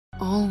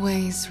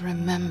Always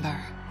remember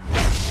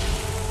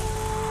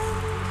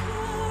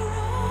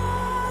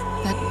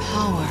that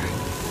power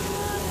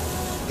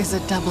is a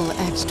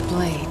double-edged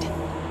blade.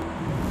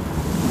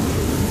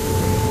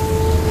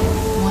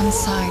 One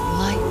side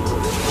light,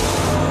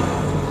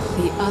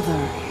 the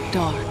other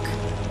dark.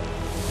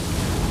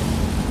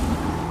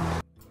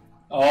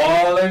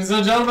 Oh, ladies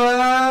and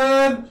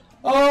gentlemen!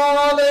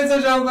 Oh, ladies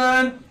and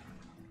gentlemen!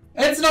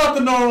 It's not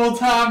the normal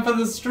time for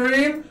the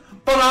stream,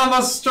 but I'm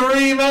a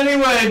stream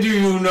anyway. Do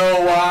you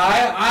know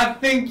why? I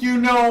think you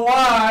know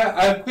why.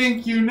 I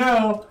think you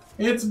know.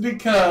 It's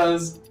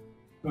because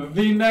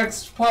the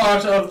next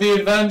part of the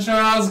adventure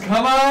has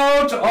come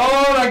out.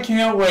 Oh, I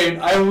can't wait.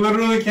 I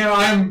literally can't.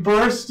 I am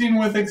bursting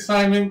with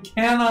excitement.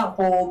 Cannot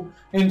hold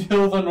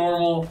until the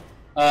normal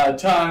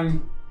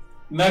time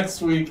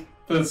next week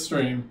for the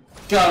stream.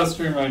 Gotta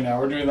stream right now.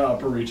 We're doing the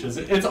upper reaches.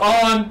 It's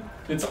on.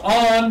 It's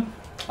on.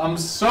 I'm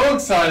so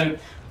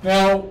excited.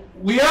 Now,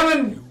 we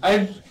haven't...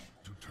 To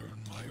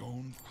turn my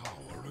own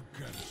power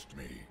against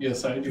me.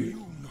 Yes, I do.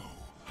 You know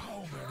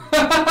how many...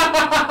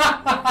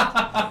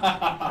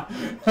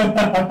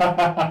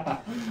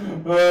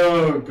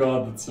 Oh,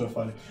 God, that's so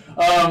funny.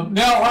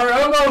 Now,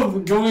 our MO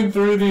going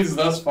through these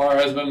thus far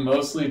has been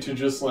mostly to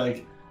just,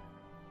 like,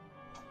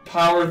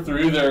 power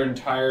through their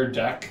entire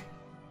deck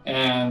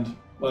and,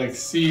 like,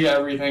 see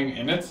everything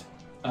in it.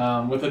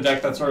 With a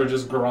deck that sort of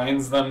just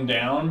grinds them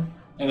down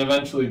and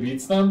eventually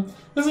beats them.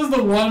 This is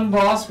the one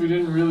boss we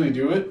didn't really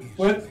do it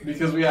with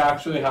because we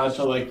actually had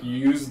to like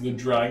use the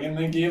dragon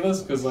they gave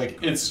us because like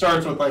it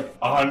starts with like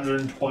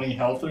 120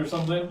 health or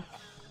something.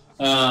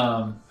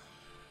 But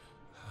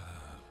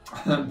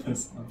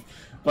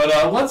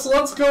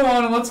let's go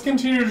on and let's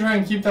continue to try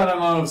and keep that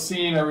MO of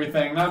seeing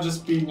everything, not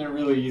just beating it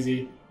really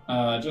easy.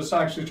 Just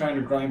actually trying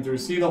to grind through,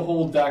 see the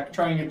whole deck,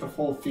 try and get the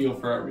full feel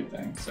for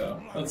everything.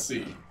 So let's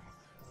see.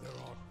 There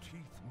are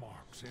teeth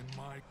marks in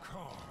my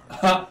card.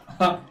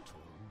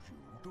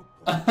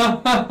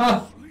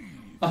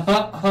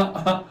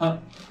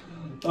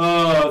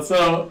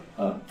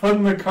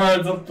 Putting the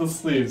cards up the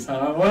sleeves,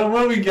 huh? What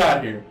do we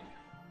got here?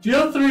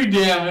 Deal 3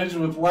 damage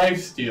with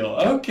lifesteal.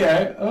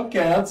 Okay,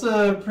 that's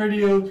a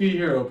pretty OP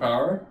hero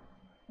power.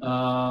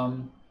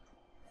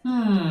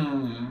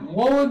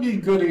 What would be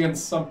good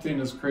against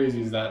something as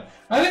crazy as that?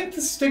 I think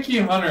the Sticky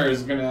Hunter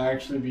is gonna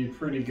actually be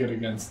pretty good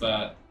against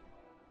that.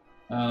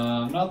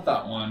 Not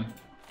that one.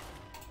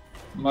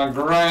 My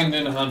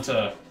grinding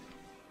hunter.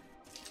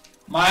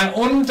 My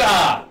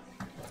unta!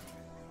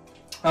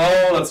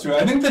 Oh, let's do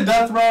it. I think the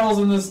death rattles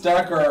in this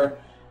deck are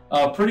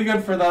pretty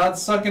good for that.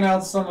 Sucking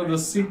out some of the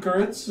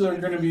secrets are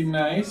going to be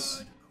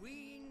nice.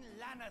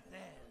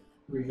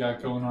 We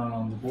got going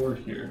on the board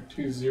here.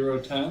 2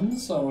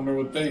 0-10s. I wonder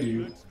what they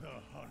do.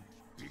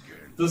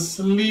 The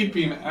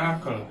Sleeping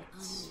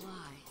Acolytes.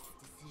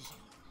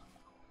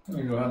 Let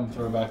me go ahead and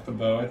throw back the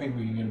bow. I think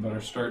we can get a better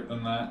start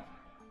than that.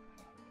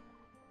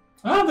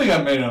 I don't think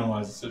I've made an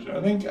unwise decision.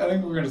 I think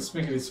we're gonna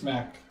smickety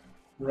smack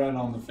right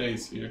on the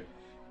face here.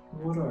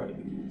 What are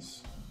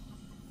these?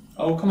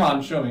 Oh, come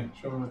on, show me.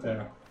 Show me what they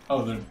are.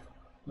 Oh, they're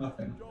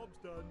nothing.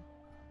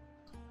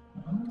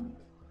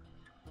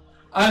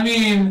 I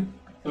mean,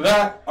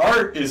 that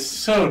art is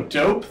so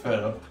dope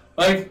though.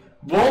 Like,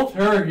 both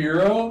her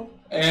hero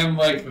and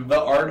like the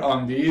art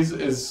on these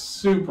is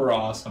super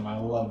awesome. I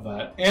love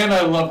that. And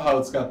I love how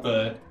it's got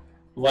the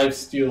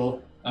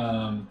lifesteal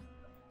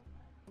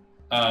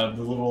the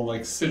little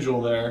like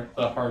sigil there,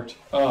 the heart.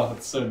 Oh,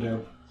 that's so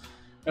dope.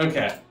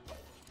 Okay.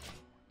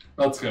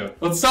 Let's go.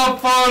 Let's stop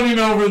fawning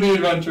over the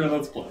adventure.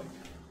 Let's play.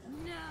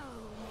 Know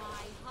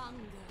my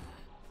hunger.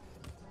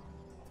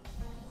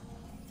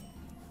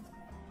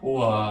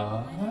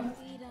 What? When I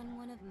feed on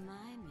one of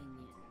my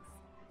minions,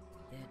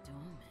 they're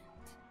dormant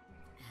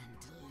and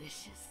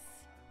delicious.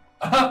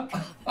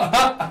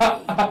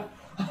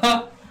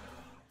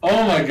 Oh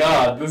my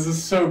god, this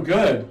is so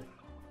good.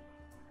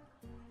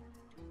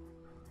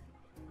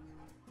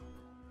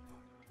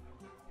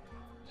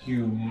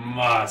 You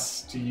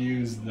must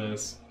use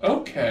this.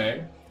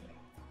 Okay.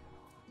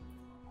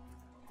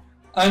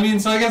 I mean,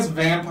 so I guess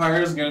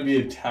Vampire is going to be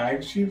a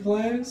tag she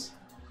plays?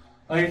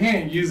 Like, I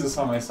can't use this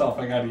on myself.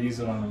 I gotta use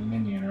it on a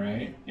minion,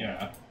 right?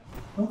 Yeah.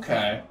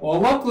 Okay.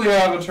 Well, luckily I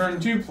have a turn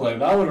 2 play.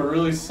 That would have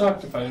really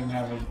sucked if I didn't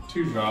have a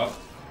 2-drop.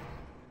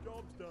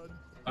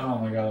 Oh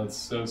my god, that's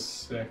so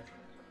sick.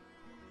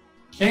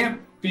 Can't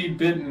be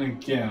bitten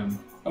again.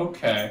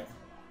 Okay.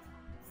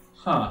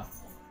 Huh.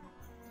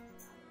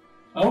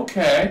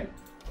 Okay.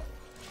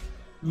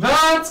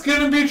 That's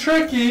gonna be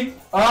tricky.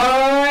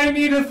 I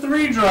need a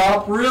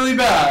 3-drop really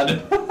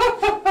bad.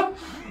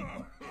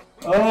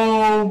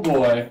 Oh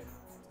boy.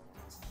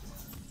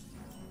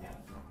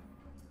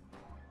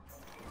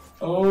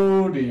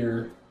 Oh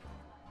dear.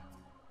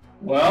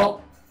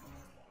 Well.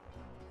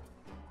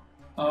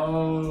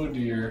 Oh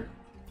dear.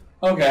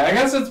 Okay, I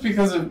guess it's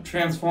because it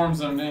transforms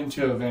him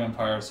into a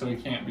vampire, so he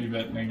can't be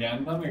bitten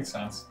again. That makes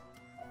sense.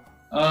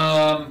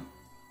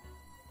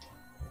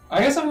 I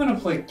guess I'm gonna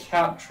play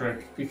Cat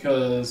Trick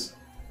because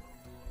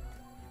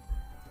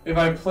if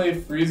I play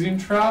Freezing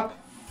Trap,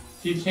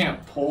 he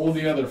can't pull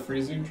the other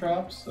freezing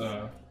traps,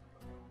 so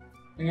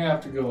I think I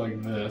have to go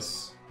like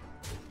this.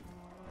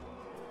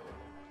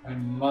 I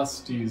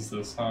must use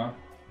this, huh?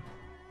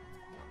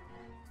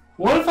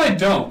 What if I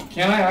don't?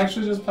 Can I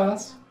actually just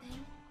pass?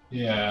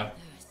 Yeah.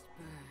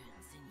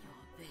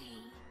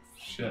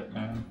 Shit,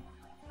 man.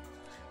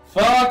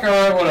 Fuck,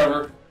 alright,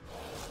 whatever.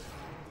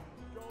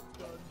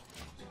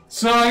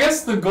 So I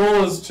guess the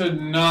goal is to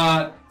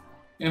not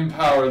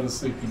empower the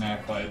sleeping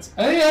acolytes.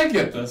 Hey, I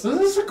get this.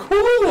 This is a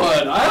cool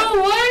one. I don't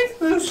like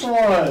this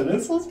one.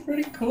 This one's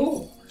pretty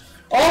cool.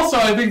 Also,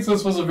 I think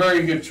this was a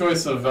very good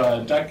choice of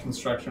deck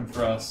construction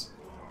for us.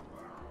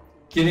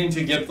 Getting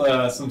to get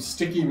some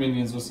sticky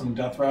minions with some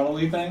death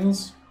rattle-y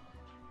things.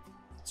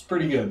 It's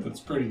pretty good. That's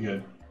pretty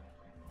good.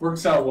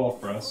 Works out well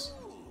for us.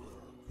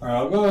 Alright,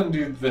 I'll go ahead and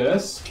do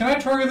this. Can I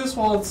target this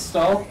while it's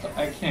stealthed?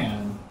 I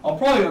can. I'll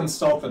probably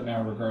unstealth it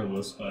now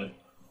regardless, but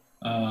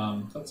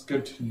that's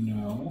good to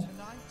know.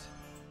 Tonight,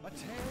 a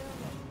tale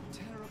of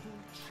terrible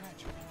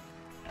tragedy.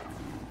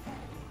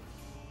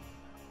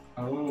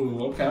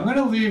 Oh, okay. I'm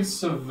gonna leave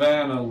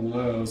Savannah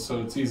low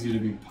so it's easy to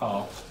be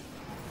popped.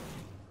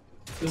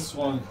 This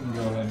one can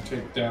go ahead and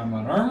take down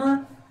that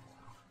armor.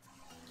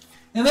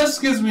 And this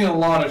gives me a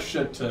lot of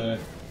shit to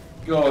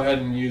go ahead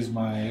and use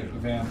my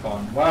vamp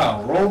on.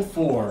 Wow, rolled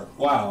 4.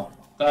 Wow.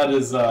 That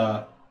is,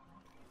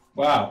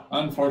 wow,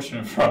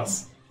 unfortunate for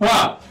us.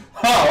 Wow.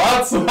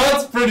 Wow,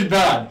 that's pretty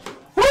bad.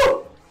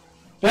 Woo!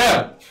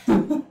 Damn.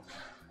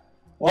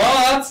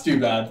 Well, that's too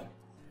bad.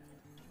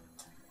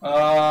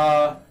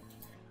 Yeah,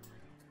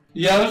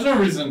 there's no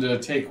reason to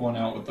take one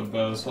out with the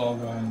bow, so I'll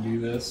go ahead and do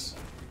this.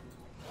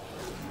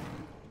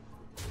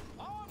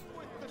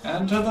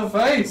 And to the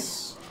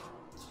face!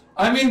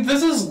 I mean,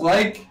 this is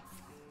like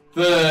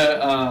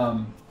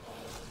the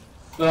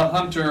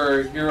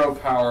hunter hero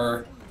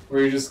power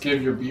where you just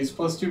give your beast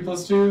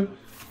 +2/+2,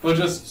 but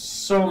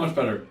just so much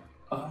better.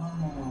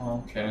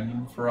 Oh, okay,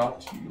 and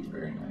Ferratu,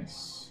 very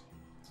nice.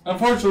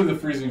 Unfortunately, the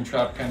freezing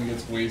trap kind of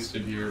gets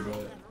wasted here,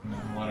 but you know,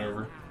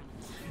 whatever.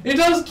 It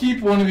does keep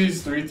one of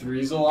these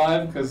 3/3s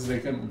alive because they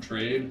couldn't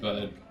trade,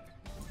 but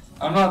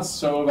I'm not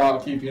so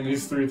about keeping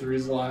these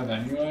 3/3s alive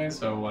anyway,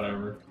 so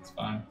whatever, it's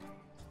fine.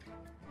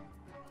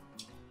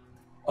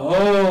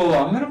 Oh,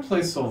 I'm gonna play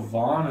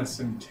Sylvanas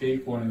and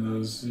take one of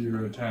those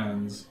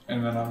 0/10s,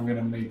 and then I'm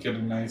gonna make it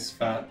a nice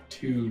fat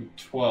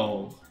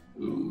 2/12.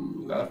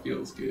 Ooh, that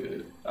feels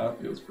good. That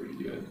feels pretty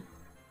good.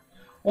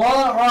 Well,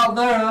 that right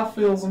there, that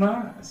feels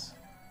nice.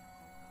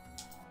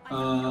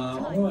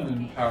 I'm going to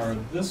empower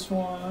this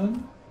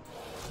one.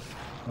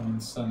 I'm going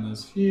to send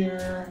this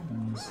here,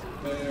 and this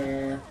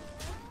there.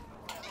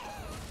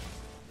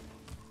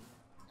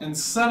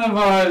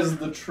 Incentivize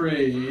the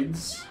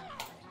trades.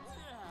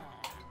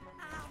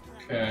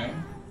 Okay.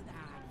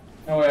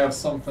 Now we have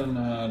something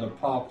to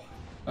pop,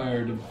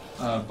 or to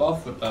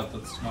buff with that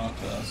that's not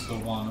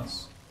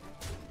Sylvanas.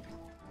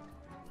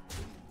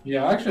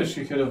 Yeah, actually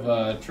she could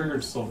have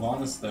triggered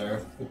Sylvanas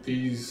there. With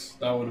these,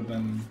 that would have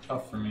been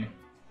tough for me.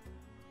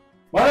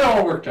 But it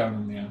all worked out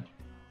in the end.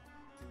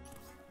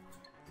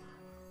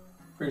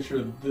 Pretty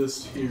sure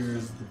this here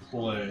is the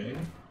play.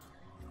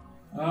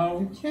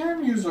 We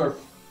can use our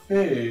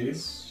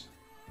face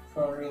if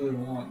I really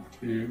want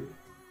to.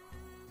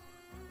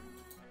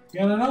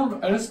 Yeah,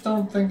 I just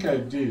don't think I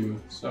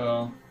do,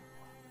 so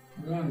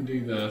I'm going to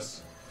do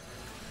this.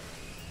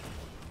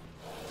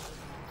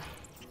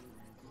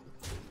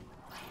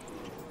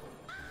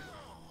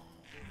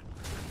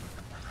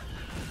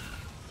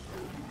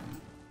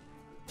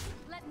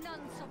 Let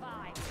none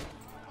survive.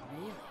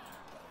 Really?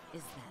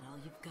 Is that all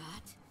you've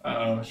got?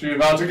 Uh-oh, she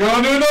about to go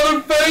into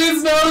another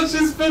phase now that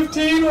she's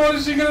 15? What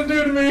is she gonna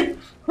do to me?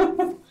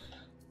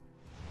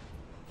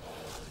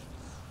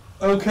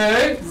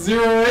 Okay,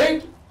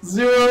 0/8.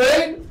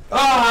 0/8.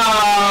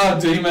 Ah,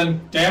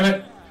 demon. Damn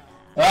it.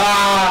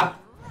 Ah,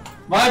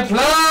 my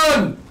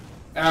plan.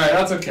 Alright,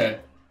 that's okay.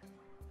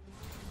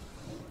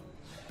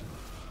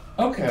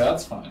 Okay,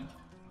 that's fine.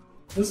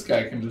 This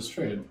guy can just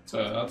trade, so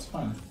that's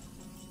fine.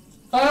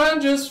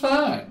 I'm just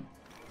fine.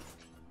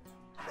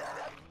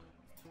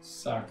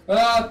 Sack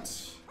that.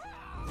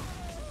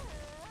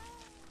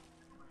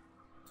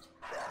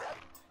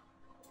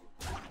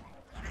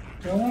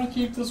 Do I want to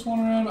keep this one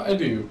around? I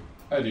do.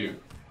 I do.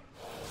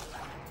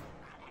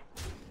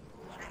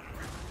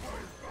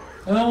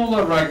 And then we'll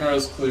let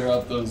Ragnaros clear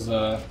out those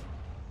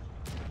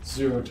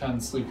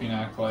 0/10 sleeping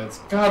acolytes.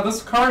 God,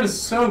 this card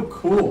is so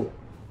cool.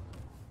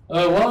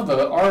 I love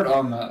the art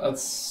on that.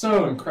 That's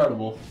so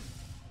incredible.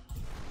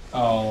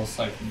 Oh,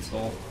 Siphon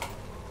Soul.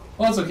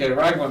 Well, that's okay.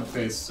 Rag went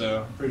face,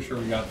 so I'm pretty sure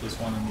we got this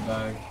one in the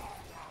bag.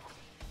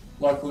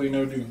 Luckily,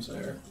 no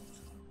Doomsayer.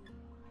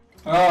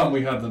 Oh, and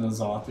we had the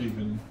N'Zoth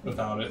even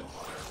without it.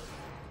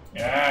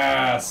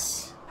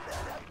 Yes!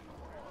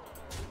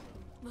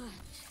 But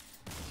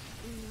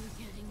you're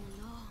getting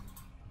along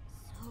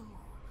so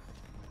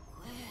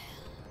well.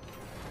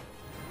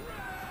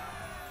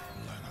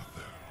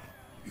 Lanather,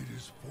 it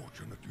is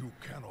fortunate you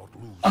cannot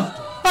lose.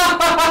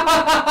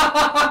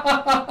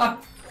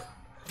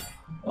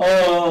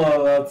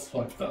 Oh, that's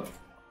fucked up.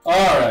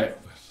 Alright.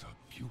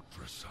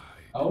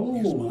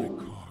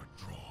 card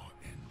draw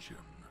engine.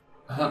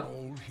 Uh-huh.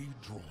 All he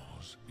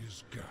draws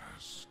is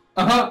gas.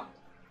 Uh-huh.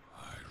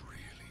 I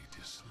really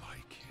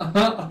dislike him.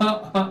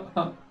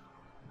 Uh-huh.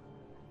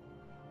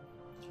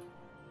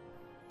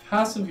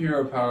 Passive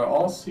hero power.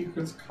 All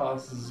secrets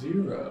cost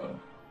 0.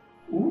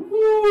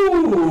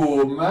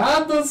 Ooh,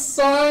 Matt the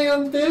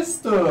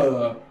Scientist.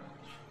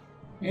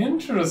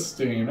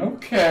 Interesting.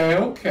 Okay,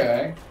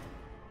 okay.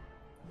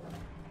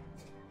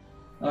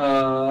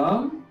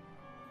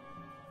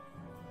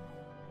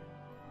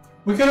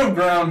 We could have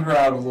ground her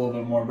out a little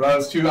bit more, but I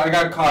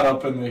got caught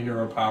up in the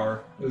hero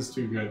power. It was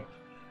too good.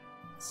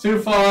 It's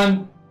too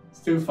fun. It's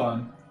too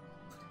fun.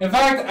 In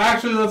fact,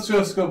 actually, let's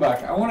just go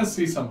back. I want to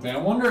see something. I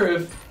wonder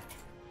if...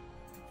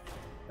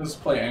 Let's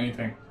play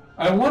anything.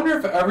 I wonder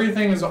if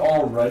everything is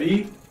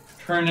already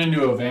turned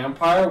into a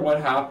vampire,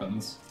 what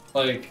happens?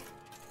 Like,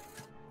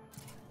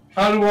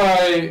 how do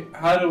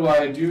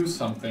I do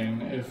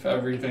something if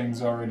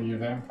everything's already a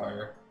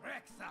vampire?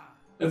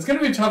 It's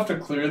gonna be tough to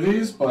clear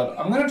these, but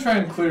I'm gonna try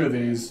and clear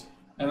these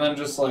and then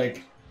just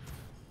like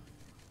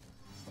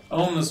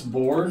own this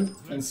board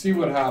and see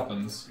what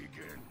happens.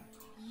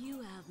 You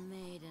have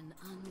made an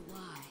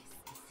unwise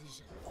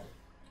decision.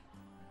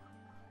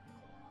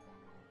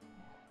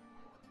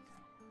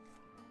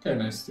 Okay,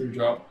 nice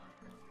 3-drop.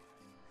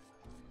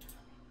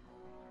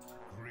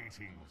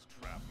 Greetings,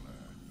 traveler.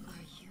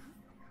 Are you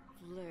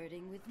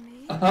flirting with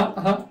me?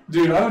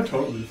 Dude, I would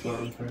totally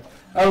flirt with her.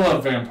 I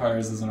love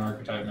vampires as an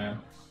archetype, man.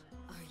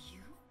 Are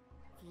you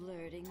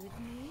flirting with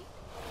me?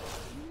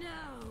 No.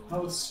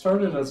 Oh, it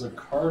started as a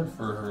card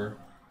for her.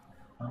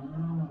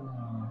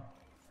 Ah.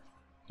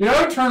 Dude,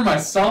 I would turn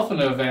myself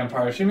into a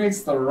vampire. She makes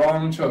the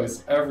wrong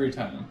choice every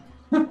time.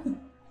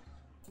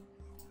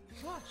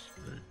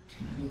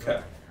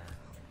 Okay.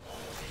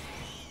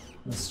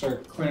 Let's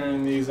start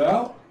clearing these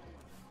out.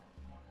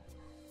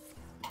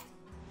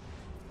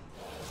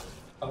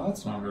 Oh,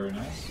 that's not very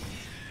nice.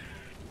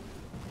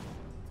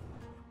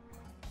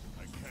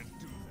 I can't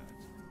do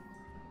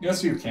that.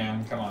 Yes, you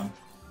can. Come on. To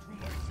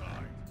my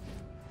side.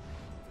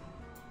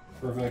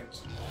 Perfect.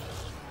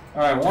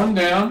 Alright, one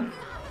down.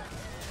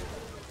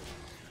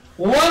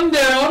 One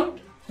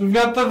down! We've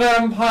got the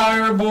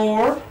vampire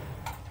board.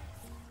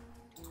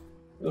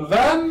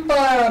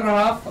 Vampire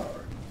offer.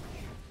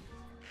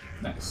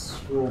 Nice.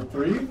 Roll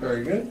 3,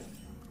 very good.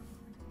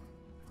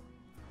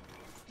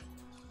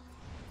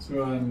 Let's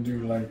go ahead and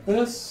do like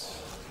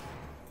this.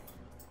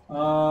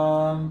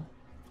 Yeah,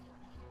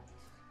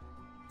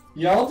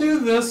 I'll do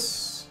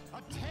this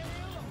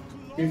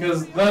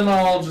because then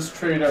I'll just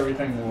trade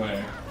everything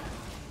away.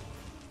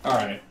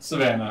 Alright,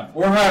 Savannah.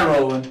 We're high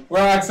rolling. We're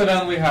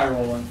accidentally high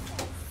rolling.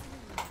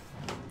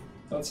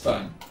 That's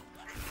fine.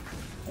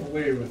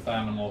 Away with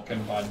animal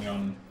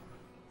companion.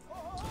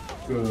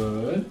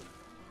 Good.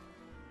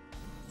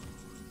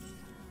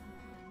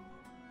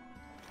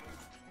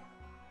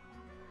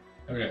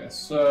 Okay,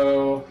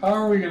 so how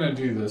are we gonna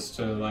do this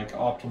to like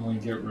optimally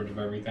get rid of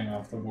everything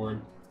off the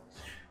board?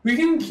 We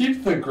can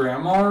keep the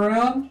grandma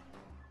around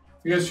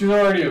because she's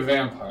already a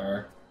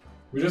vampire.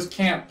 We just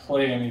can't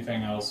play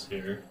anything else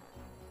here.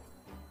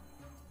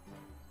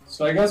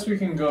 So I guess we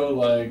can go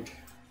like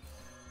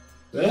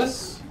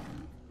this.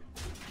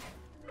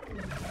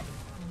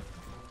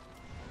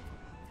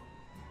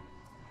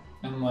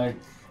 And like,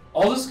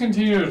 I'll just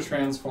continue to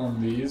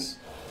transform these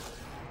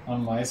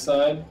on my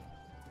side.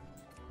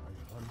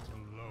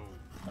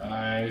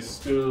 I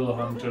still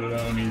hunt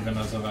alone even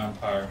as a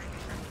vampire.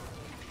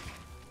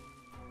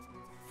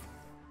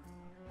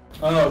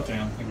 Oh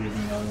damn, I gave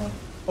me another one.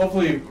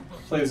 Hopefully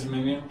plays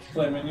minion.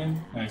 Play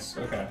minion? Nice,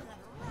 okay.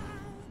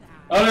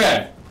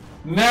 Okay,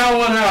 now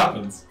what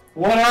happens?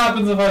 What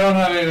happens if I don't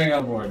have anything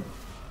on board?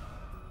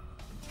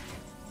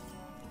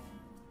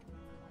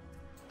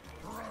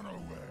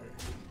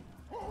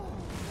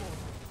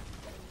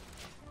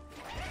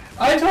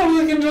 I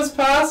totally can just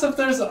pass if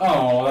there's...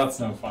 Oh, that's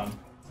no fun.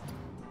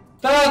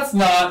 That's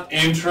not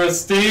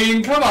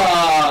interesting. Come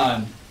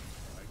on.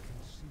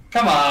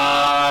 Come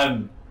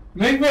on.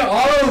 Make me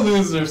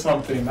auto-lose or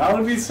something. That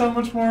would be so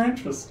much more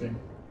interesting.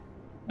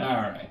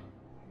 Alright.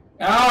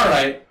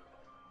 Alright.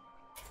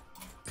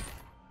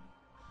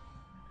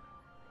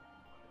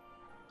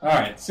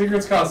 Alright,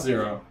 secrets cost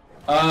 0.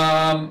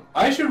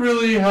 I should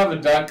really have a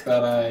deck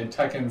that I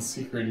Tekken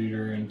Secret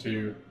Eater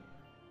into.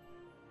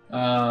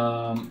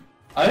 I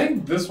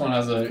think this one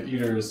has a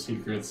Eater of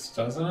Secrets,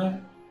 doesn't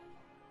it?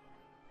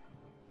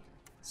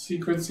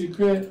 Secret,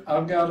 secret,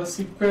 I've got a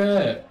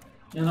secret.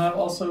 And I've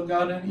also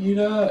got an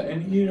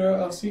Eater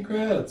of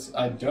Secrets.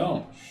 I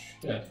don't.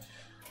 Shit.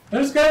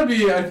 There's gotta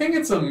be, I think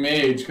it's a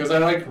mage, because I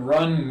like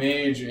run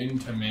mage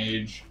into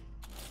mage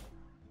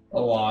a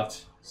lot.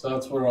 So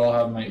that's where I'll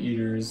have my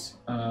Eaters.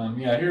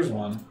 Yeah, here's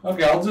one.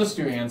 Okay, I'll just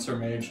do Answer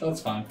Mage,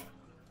 that's fine.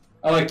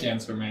 I like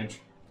Answer Mage.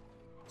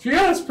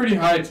 Yeah, it's pretty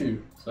high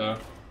too, so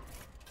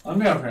I'm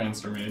down for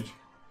Answer Mage.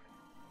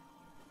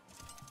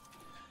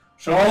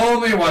 Show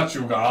me what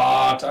you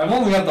got! I've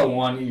only got the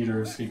one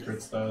Eater of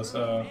Secrets though,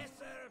 so...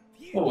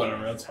 Well,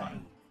 whatever, that's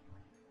fine.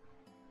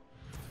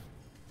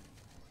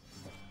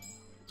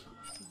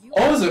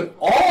 Oh, is it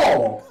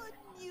all?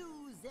 Good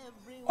news,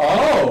 everyone.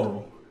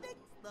 Oh. Fix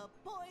the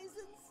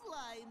poison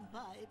slime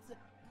pipes.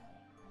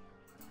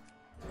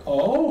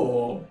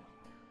 Oh.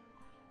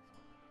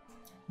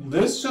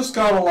 This just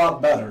got a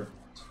lot better.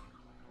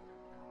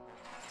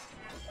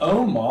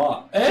 Oh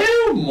my.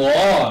 Oh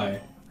my.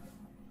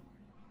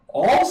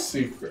 All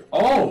secret.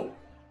 Oh.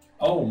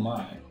 Oh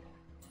my.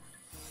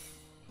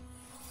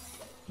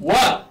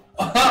 What?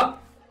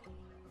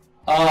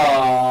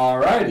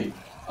 Alrighty.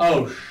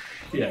 Oh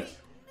shit. News,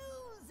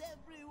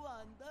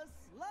 everyone. The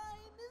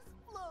slime is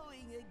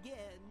flowing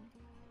again.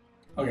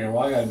 Okay, well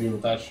I gotta deal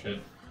with that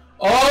shit.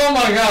 Oh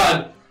my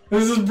god!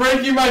 This is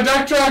breaking my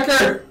deck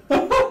tracker!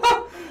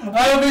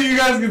 I don't think you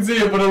guys can see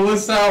it, but it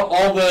lists out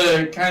all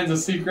the kinds of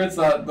secrets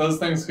that those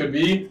things could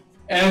be,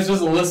 and it's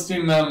just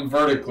listing them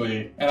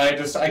vertically, and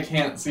I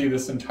can't see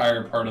this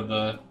entire part of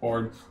the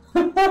board.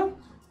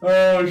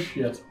 Oh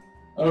shit.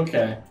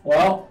 Okay,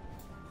 well,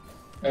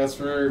 guess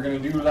we're gonna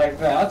do like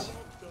that.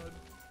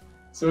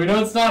 So we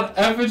know it's not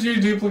effigy,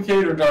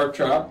 duplicate, or dark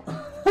trap.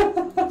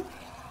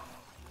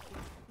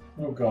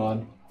 Oh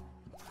god.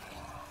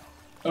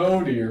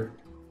 Oh dear.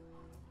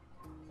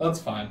 That's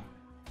fine.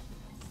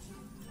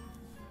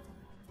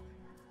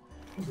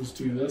 We'll just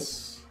do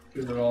this.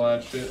 Get rid of all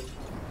that shit.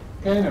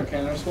 Okay, no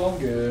counterspell,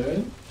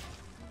 good.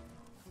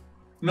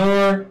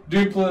 Nor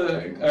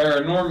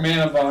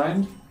mana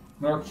bind,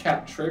 nor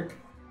cat trick.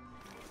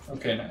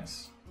 Okay,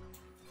 nice.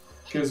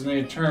 Gives me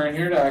a turn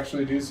here to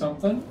actually do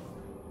something.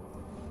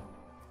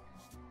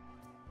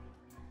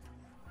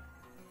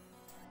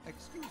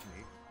 Excuse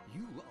me,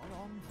 you are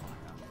on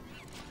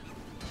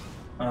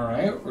fire.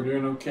 Alright, we're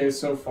doing okay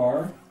so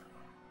far.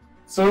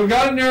 So we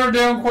got it narrowed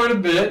down quite a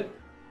bit.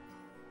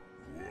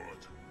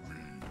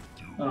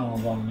 Oh,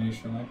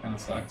 abomination, that kind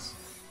of sucks.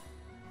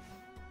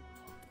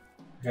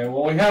 Okay,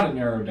 well we had it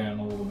narrowed down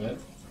a little bit.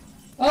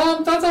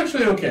 That's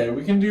actually okay.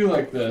 We can do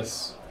like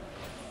this.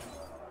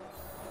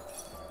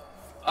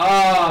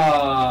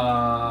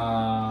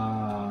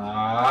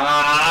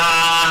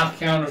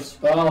 Counter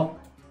spell.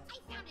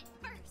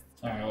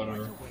 Alright,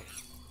 whatever.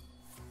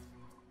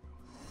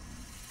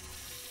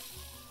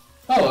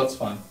 Oh, that's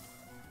fine.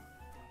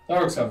 That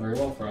works out very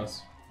well for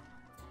us.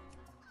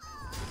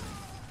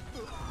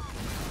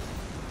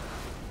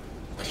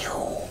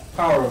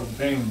 Power of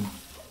Bing.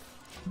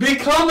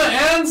 Become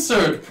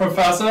answered,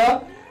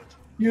 Professor!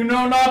 You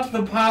know not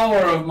the power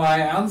of my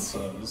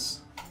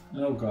answers.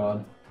 Oh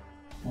god.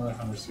 What a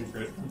hunter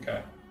secret.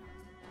 Okay.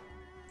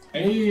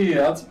 Hey,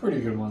 that's a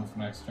pretty good one for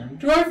next turn.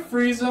 Do I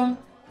freeze him?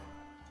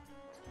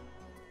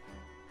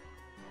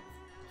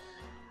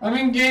 I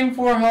mean, gain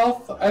 4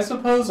 health? I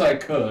suppose I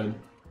could.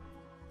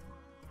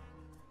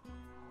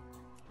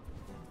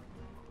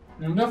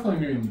 I'm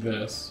definitely doing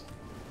this.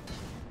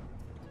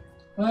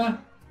 I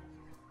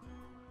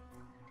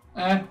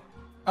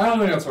don't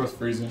think that's worth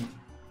freezing.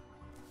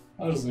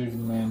 I'll just leave the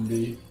man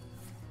be.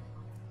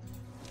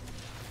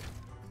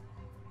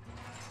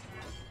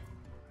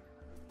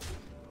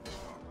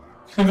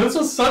 This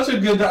was such a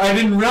good... I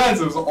didn't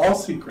realize it was all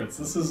secrets.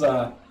 This is,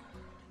 this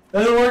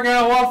is working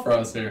out well for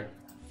us here.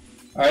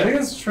 Alright, I think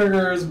this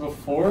triggers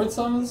before it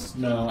summons?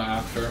 No,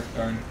 after.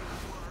 Darn.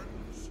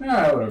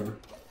 Alright, whatever.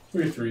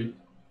 3-3.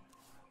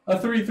 A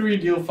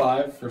 3-3 deal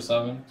 5 for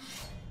 7.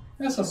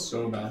 That's not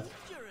so bad.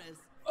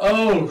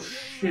 Oh,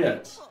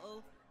 shit.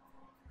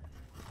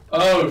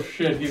 Oh,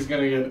 shit, he's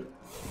gonna get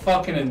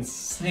fucking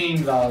insane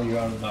value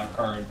out of that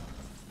card.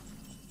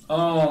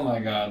 Oh, my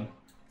god.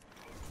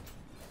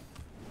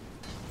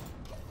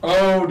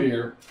 Oh,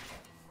 dear.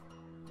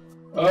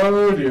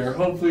 Oh, dear.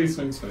 Hopefully he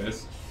swings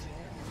face.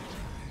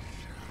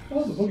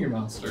 Oh, the boogie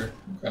monster.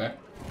 Okay.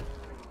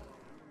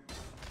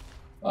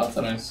 Well, that's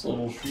a nice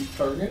little shoot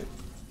target.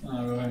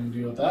 I'll go ahead and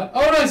deal with that.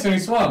 Oh, nice, and he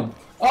swung.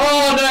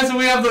 Oh, nice, and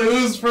we have the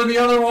ooze for the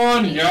other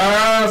one.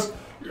 Yes!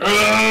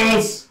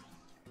 Yes!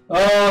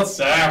 Oh, it's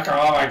sick.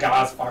 Oh my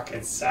god, it's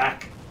fucking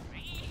sick.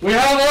 We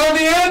have all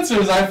the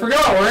answers. I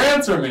forgot. We're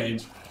answer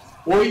mage.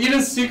 We'll eat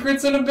his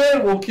secrets in a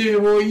bit. We'll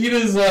eat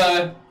his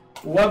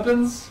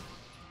weapons.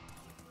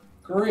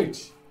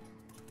 Great.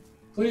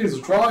 Please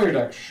draw your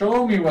deck.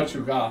 Show me what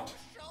you got.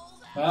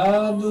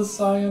 The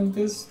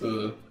scientist.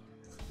 I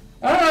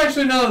don't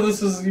actually know if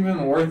this is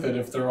even worth it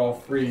if they're all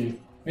free.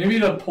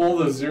 Maybe to pull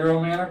the 0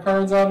 mana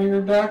cards out of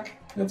your deck,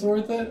 it's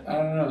worth it? I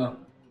don't know.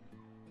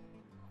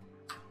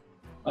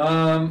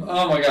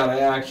 Oh my god,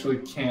 I actually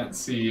can't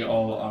see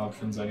all the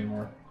options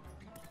anymore.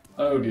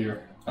 Oh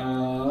dear.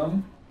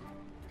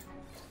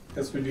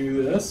 Guess we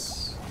do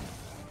this.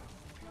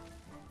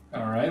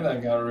 Alright,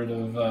 that got rid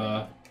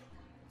of,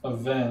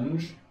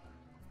 Avenge.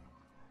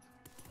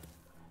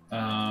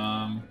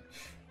 I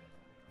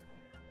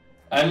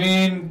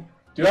mean,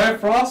 do I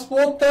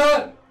Frostbolt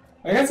that?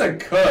 I guess I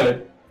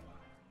could.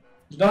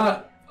 There's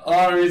not a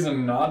lot of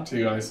reason not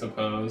to, I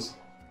suppose.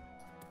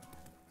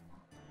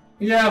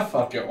 Yeah,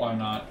 fuck it, why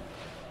not?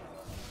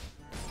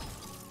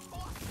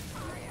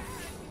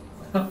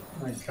 Oh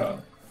my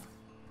god.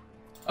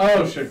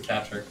 Oh shit,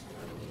 Catrick.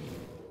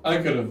 I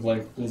could have,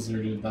 like,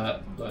 blizzarded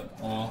that, but,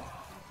 well.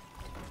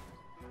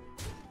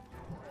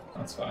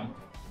 That's fine.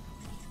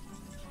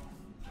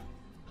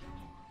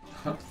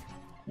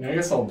 Yeah, I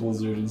guess I'll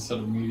Blizzard instead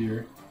of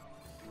Meteor.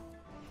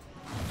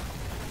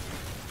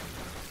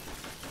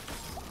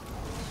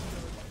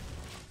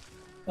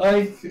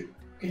 Like,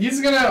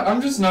 he's gonna...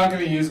 I'm just not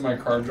gonna use my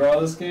card draw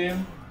this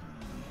game.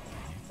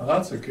 Oh,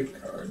 that's a good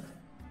card.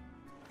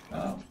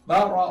 Oh,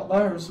 that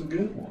was a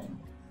good one.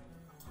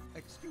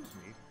 Excuse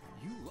me,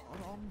 you are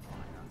on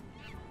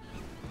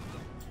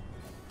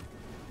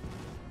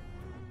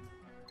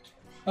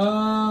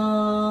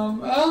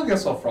fire. I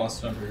guess I'll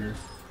Frost Temper here.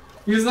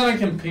 Because then I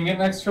can ping it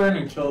next turn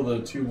and kill the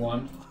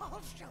 2-1.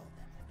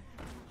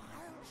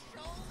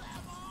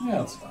 Yeah,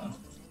 that's fine.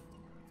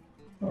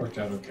 That worked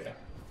out okay.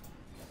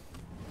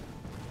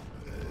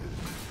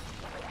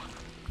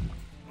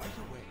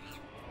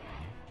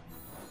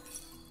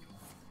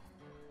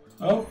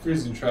 Oh,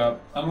 Freezing Trap.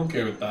 I'm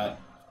okay with that.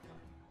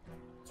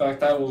 In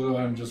fact, I will go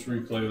ahead and just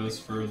replay this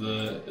for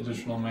the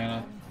additional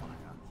mana.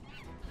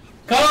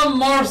 Come,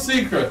 more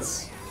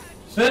secrets!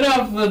 Thin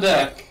up the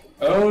deck!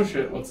 Oh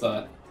shit, what's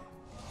that?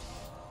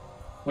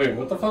 Wait,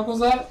 what the fuck was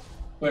that?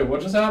 Wait,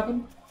 what just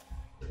happened?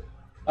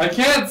 I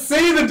can't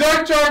see! The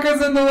deck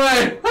Chaka's in the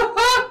way!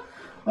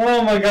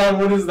 Oh my god,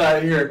 what is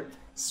that here?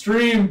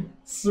 Stream!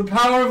 It's the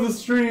power of the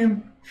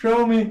stream!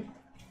 Show me!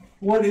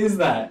 What is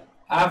that?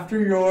 After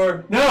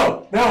your...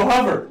 No! No!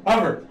 Hover!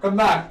 Hover! Come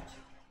back!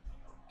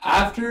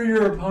 After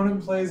your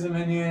opponent plays a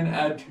minion,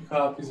 add 2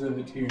 copies of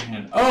it to your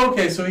hand. Oh,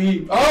 okay, so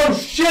he... Oh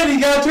shit! He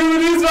got 2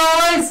 of these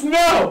ice!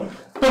 No!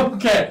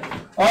 Okay.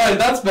 Alright,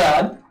 that's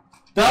bad.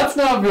 That's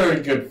not very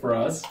good for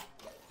us.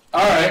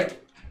 Alright.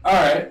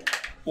 Alright.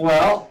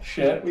 Well,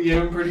 shit. We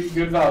gave him a pretty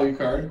good value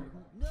card.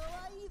 No,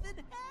 I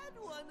even had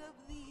one of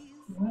these.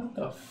 What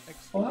the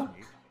fuck?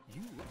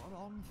 You are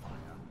on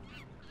fire.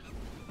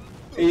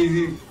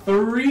 A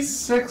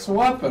 3/6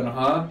 weapon,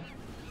 huh?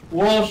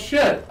 Well,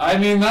 shit. I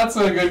mean, that's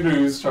a good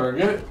ooze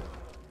target.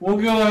 We'll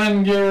go ahead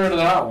and get rid of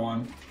that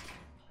one.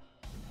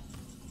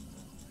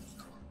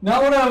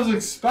 Not what I was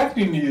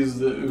expecting to use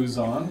the ooze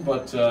on,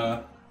 but,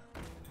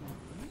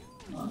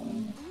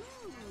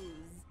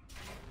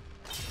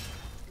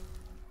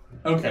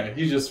 okay,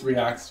 he just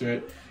reacts to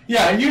it.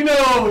 Yeah, you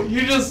know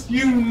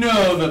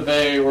that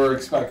they were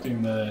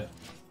expecting the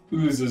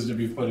oozes to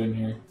be put in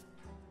here.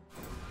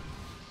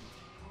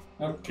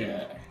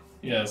 Okay.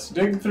 Yes,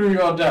 dig through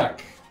your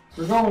deck.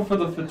 We're going for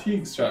the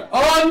fatigue strat.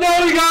 Oh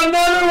no, we got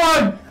another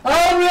one!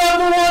 I only have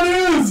the one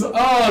ooze!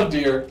 Oh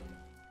dear.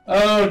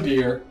 Oh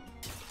dear.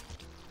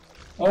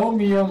 Oh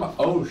me, oh my.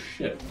 Oh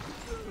shit.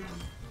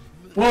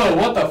 Whoa,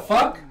 what the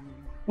fuck?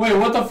 Wait,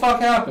 what the fuck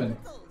happened?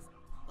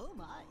 Oh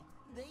my,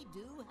 they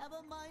do have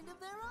a mind of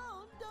their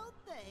own, don't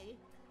they?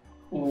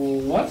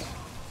 What?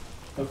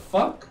 The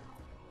fuck?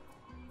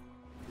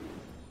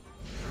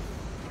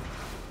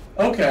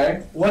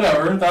 Okay,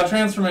 whatever. That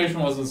transformation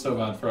wasn't so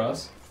bad for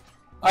us.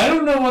 I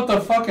don't know what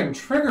the fucking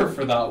trigger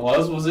for that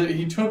was. Was it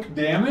he took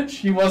damage?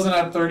 He wasn't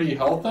at 30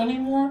 health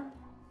anymore?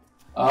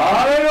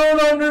 I don't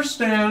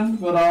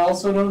understand, but I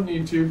also don't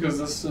need to because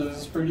this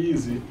is pretty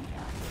easy.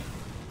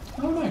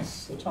 Oh,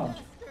 nice. A taunt.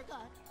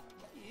 Forgot.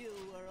 You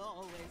were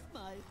always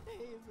my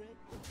favorite.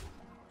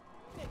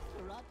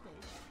 Extra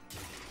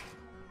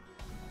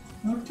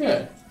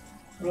Okay.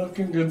 We're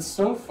looking good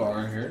so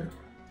far here.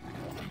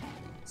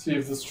 See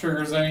if this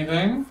triggers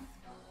anything.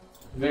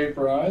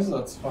 Vaporize,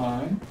 that's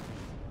fine.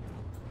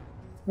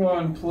 Go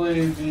ahead and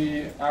play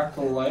the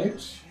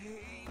Acolyte.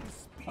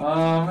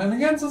 And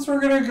again, since we're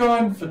gonna go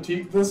ahead and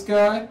fatigue this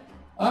guy,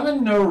 I'm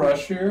in no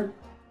rush here.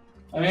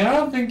 I mean, I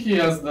don't think he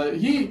has the...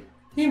 He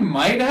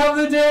might have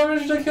the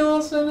damage to kill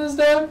us in his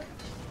deck.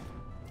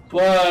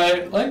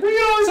 But, like, we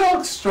can always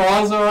Elk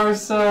Straws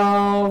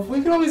ourselves.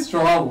 We can always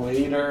draw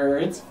later.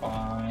 It's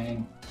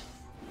fine.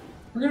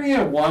 We're gonna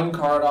get 1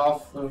 card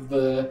off of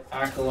the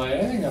Acolyte.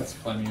 I think that's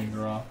plenty to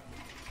draw.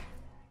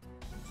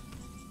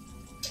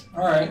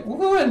 Alright, we'll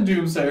go ahead and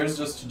Doomsayers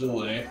just to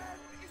delay.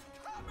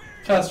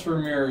 Test for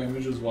Mirror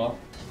Image as well.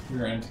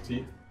 Mirror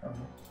Entity.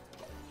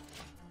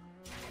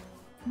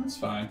 That's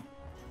fine.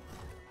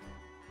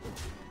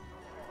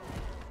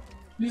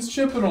 He's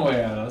chipping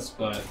away at us,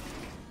 but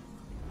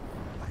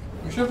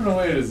we're chipping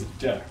away at his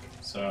deck,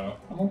 so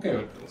I'm okay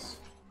with this.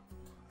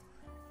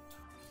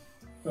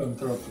 Go ahead and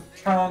throw up the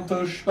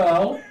counter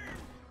spell.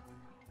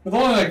 With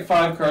only like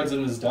 5 cards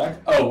in his deck.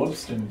 Oh,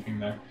 whoops, didn't ping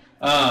there.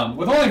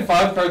 With only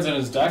 5 cards in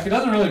his deck, it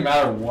doesn't really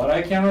matter what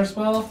I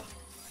counterspell.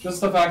 Just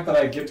the fact that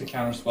I get to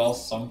counterspell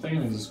something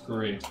is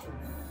great.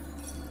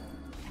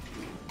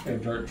 Okay,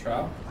 Dirt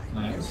Trap.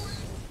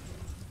 Nice.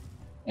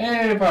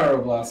 Hey,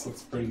 Pyroblast,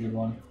 that's a pretty good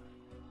one.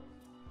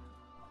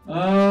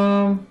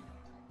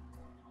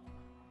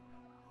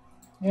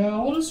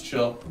 Yeah, we'll just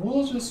chill.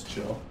 We'll just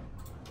chill.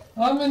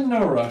 I'm in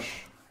no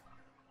rush.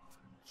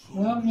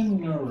 I'm in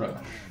no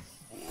rush.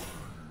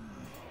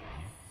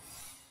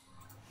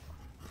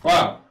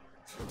 Wow.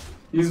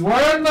 He's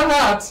wearing the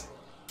hat!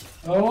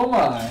 Oh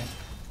my.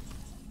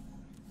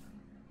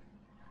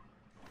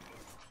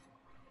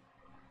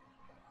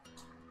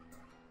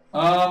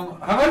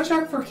 Have I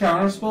checked for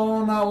Counterspell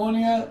on that one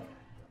yet?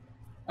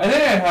 I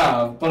think I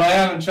have, but I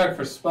haven't checked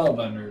for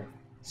Spellbender.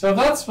 So if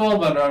that's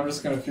Spellbender, I'm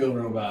just gonna feel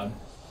real bad.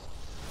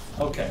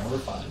 Okay, we're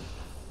fine.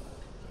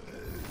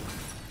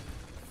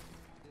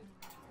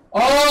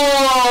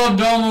 Oh,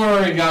 don't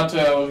worry,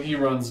 Gato. He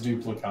runs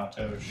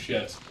Duplicato.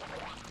 Shit.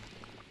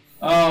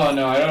 Oh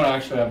no, I don't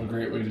actually have a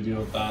great way to deal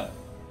with that.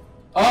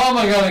 Oh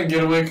my god, and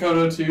Getaway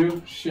Kodo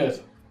too?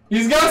 Shit.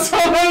 He's got so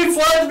many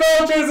Sludge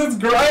Belchers, it's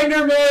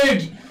Grinder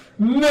Mage!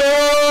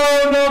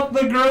 No, not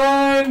the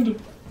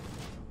grind!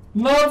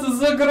 Not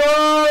the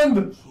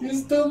grind!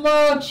 He's too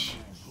much!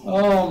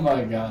 Oh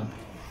my god.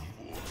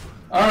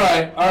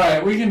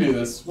 Alright, we can do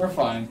this. We're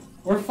fine.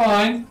 We're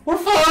fine. We're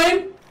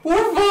fine!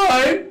 We're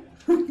fine!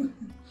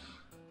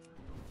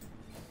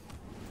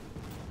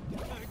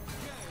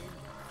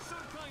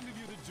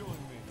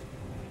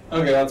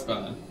 Okay, that's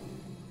bad.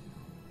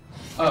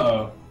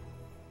 Uh-oh.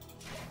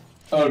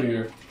 Oh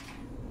dear.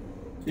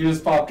 He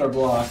just popped our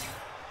block.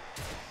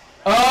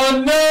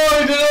 Oh no!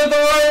 He did it the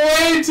right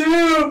way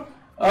too!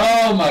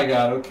 Oh my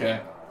god,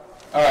 okay.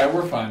 Alright,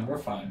 we're fine, we're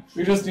fine.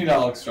 We just need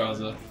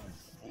Alexstrasza.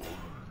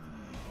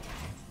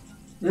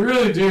 We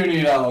really do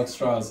need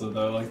Alexstrasza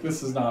though, like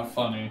this is not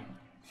funny.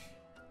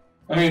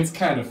 I mean, it's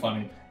kind of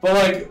funny. But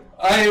like,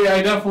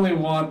 I definitely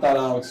want that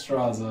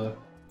Alexstrasza.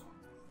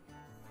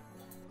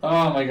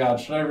 Oh my god,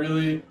 should I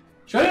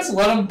just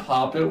let him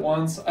pop it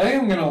once? I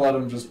think I'm gonna let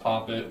him just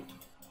pop it.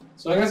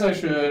 So I guess I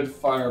should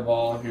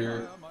fireball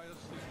here.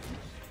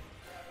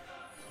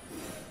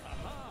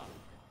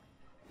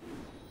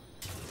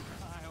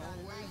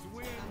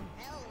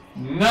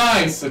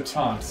 Nice, a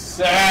taunt.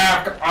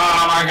 Sack!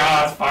 Oh my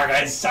god,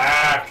 fucking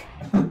sack!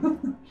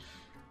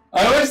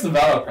 I wish the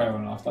battle cry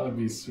went off. That would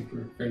be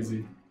super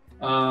crazy.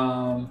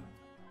 Okay,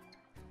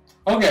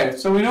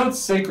 so we know it's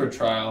Sacred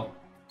Trial.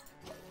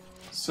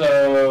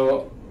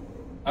 So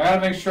I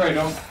gotta make sure I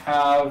don't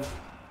have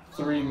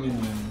 3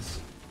 minions.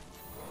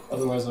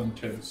 Otherwise I'm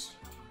toast.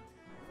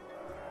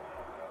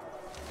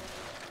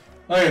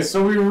 Okay,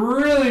 so we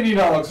really need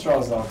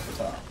Alexstrasza off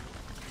the top.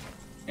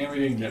 And we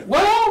didn't get...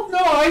 Well, no,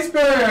 Ice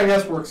Barrier I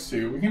guess works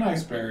too. We can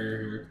Ice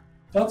Barrier here.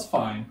 That's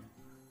fine.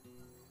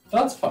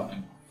 That's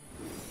fine.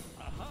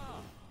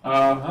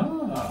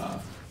 Uh-huh.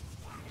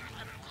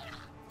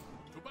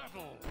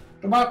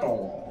 To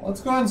battle!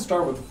 Let's go ahead and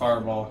start with the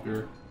Fireball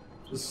here.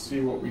 Just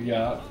see what we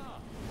got.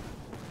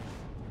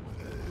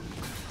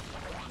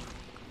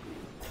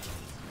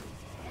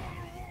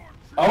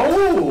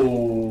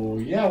 Oh!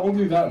 Yeah, we'll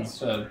do that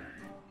instead.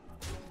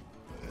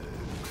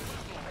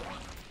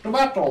 To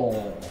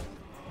battle!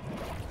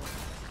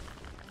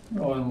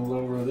 Go and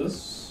lower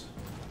this.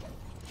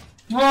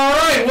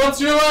 Alright,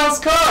 what's your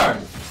last card?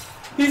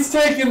 He's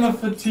taking the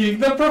fatigue.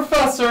 The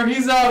professor,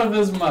 he's out of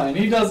his mind.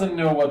 He doesn't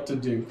know what to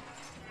do.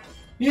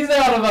 He's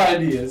out of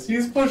ideas.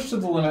 He's pushed to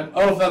the limit.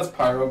 Oh, if that's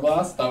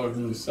Pyroblast, that would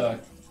really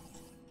suck.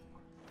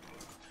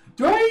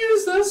 Do I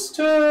use this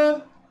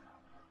to...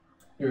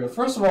 Here,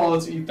 first of all,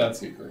 let's eat that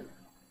secret.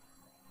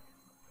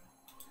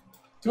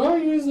 Do I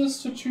use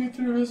this to chew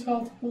through his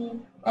health pool?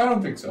 I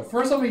don't think so.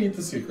 First, let me eat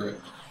the secret.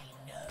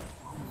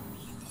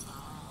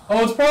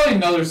 Oh, it's probably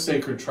another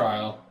Sacred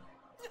Trial.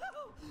 No,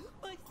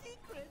 my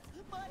secret,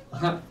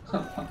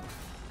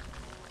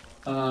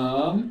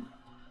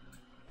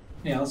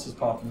 Yeah, let's just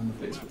pop him in the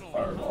face with the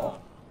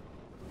Fireball.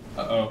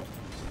 Uh-oh.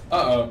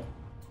 Uh-oh.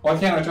 Why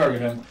can't I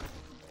target him?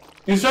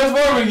 He's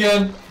transforming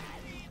again!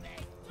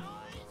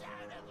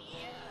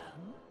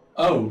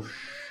 Oh,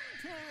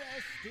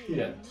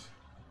 shit.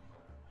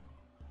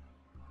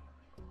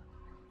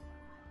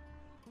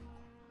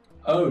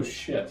 Oh,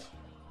 shit.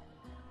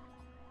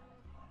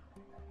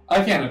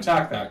 I can't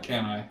attack that,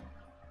 can I?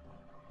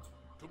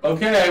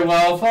 Okay,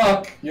 well,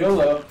 fuck.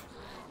 YOLO.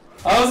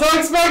 I was not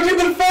expecting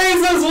the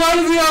phases! Why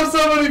does he have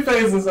so many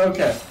phases?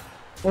 Okay.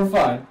 We're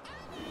fine.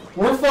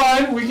 We're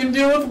fine. We can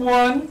deal with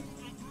one.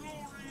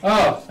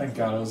 Oh, thank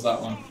God it was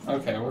that one.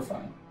 Okay, we're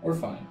fine. We're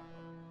fine.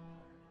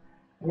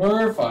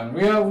 We're fine.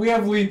 We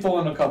have lethal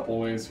in a couple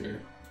ways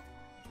here.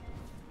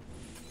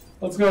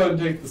 Let's go ahead and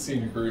take the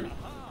scenic route.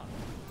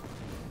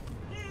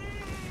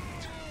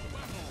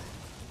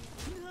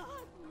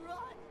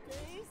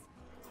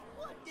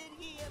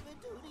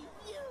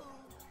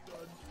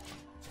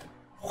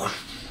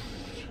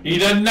 He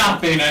did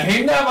nothing, and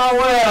he never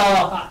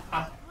will!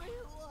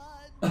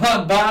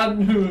 Bad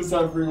news,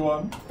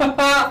 everyone.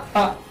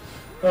 Oh,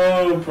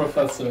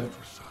 Professor.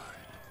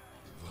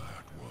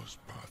 That was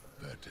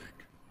pathetic.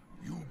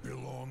 You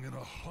belong in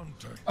a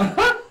hunter.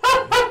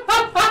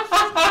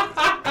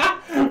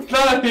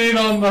 That hate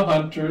on the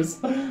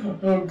hunters.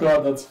 Oh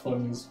god, that's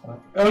funny as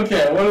fuck.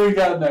 Okay, what do we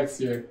got next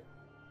here?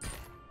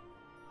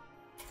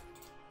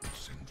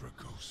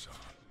 Syndragosa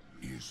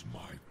is my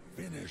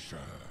finisher.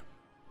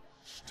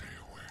 Stay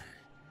away.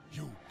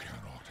 You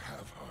cannot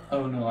have her.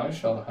 Oh no, I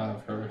shall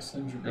have her.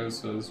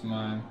 Syndragosa is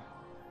mine.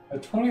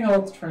 At 20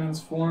 health,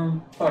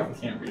 transform. Fuck, I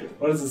can't read it.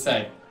 What does it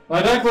say?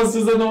 My necklace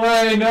is in the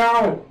way,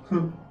 no!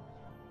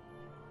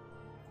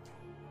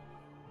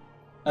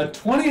 At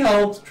 20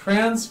 health,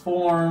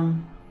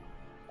 transform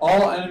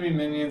all enemy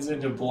minions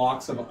into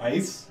blocks of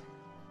ice?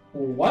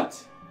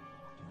 What?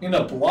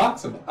 Into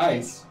blocks of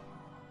ice?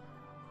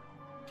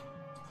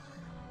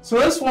 So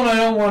this one I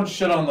don't want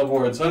shit on the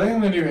board, so I think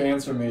I'm gonna do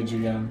Answer Mage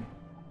again.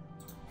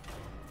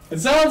 It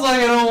sounds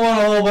like I don't want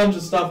a whole bunch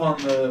of stuff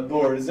on the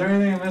board. Is there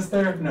anything I missed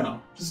there?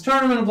 No. Just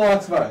turn them into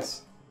blocks of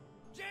ice.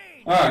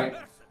 Alright.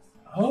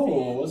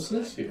 Oh, what's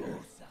this here?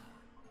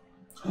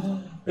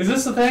 Is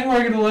this the thing where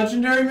I get a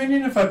legendary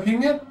minion if I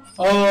ping it?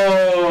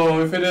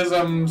 Oh, if it is,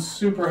 I'm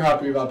super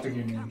happy about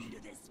picking it.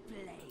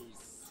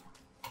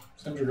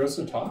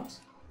 Sandragosa talks?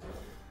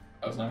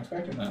 I was not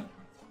expecting that.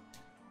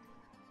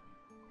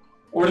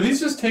 Or do these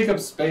just take up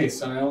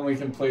space and I only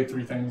can play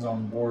 3 things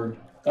on board?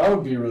 That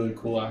would be really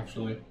cool,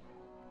 actually.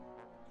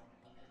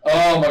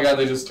 Oh my god,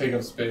 they just take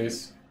up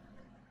space.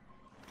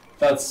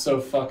 That's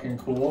so fucking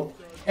cool.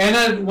 And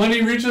then when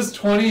he reaches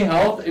 20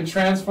 health, it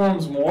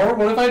transforms more?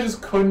 What if I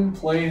just couldn't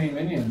play any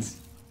minions?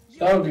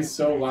 That would be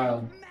so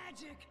wild.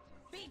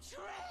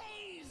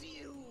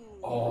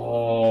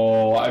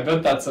 Oh, I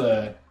bet that's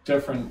a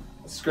different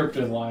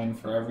scripted line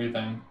for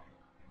everything.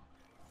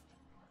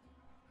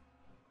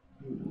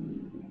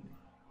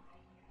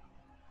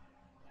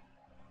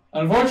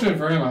 Unfortunately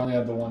for him, I only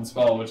had the 1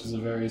 spell, which is a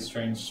very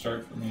strange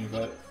start for me,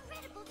 but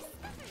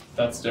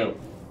that's dope.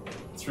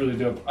 It's really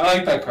dope. I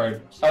like that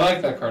card. I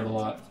like that card a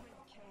lot.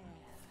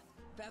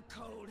 The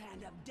cold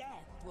hand of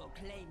death will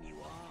claim you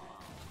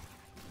all.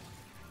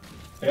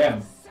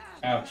 Damn.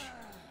 Ouch.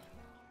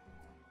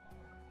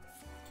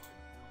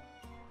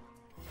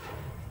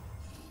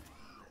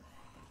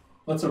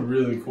 That's a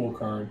really cool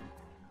card.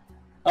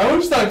 I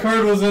wish that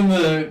card was in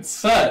the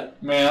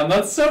set, man.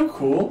 That's so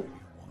cool.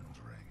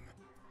 Wondering,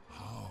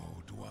 how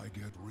do I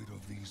get rid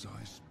of these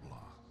ice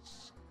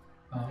blocks?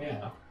 Oh,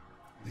 yeah.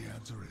 The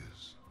answer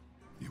is,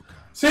 you can.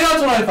 See,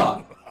 that's what I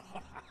thought.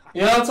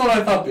 Yeah, that's what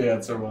I thought the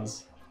answer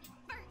was.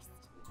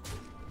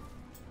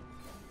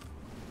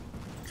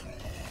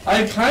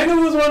 I kind of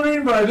was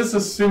wondering, but I just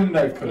assumed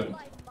I couldn't.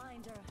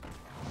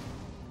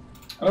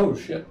 Oh,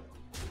 shit.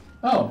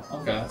 Oh,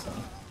 okay, that's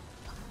fine.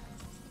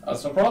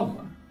 That's no problem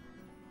then.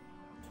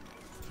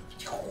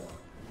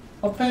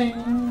 A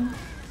ping.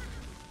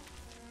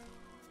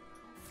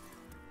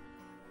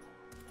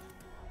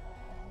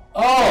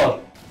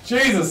 Oh,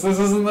 Jesus, this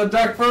isn't the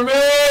deck for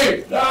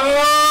me!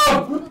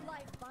 No!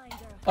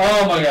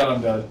 Oh my god,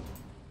 I'm dead.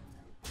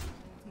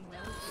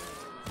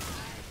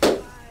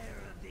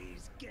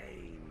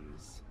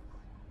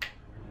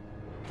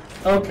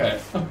 Okay.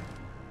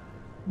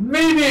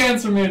 Maybe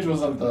Answer Mage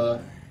wasn't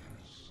the...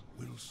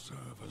 Will serve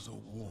as a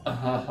warning to the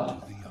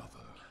others.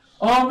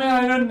 Oh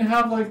man, I didn't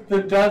have like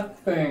the death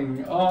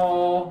thing.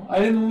 Oh, I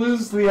didn't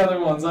lose the other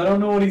ones. I don't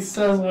know what he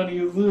says when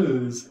you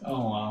lose.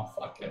 Oh wow,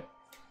 fuck it.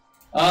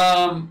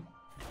 I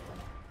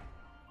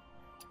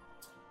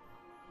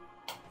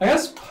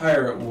guess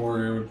Pirate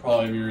Warrior would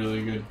probably be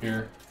really good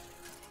here.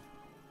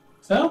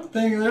 So I don't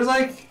think there's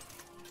like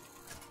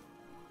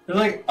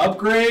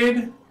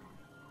Upgrade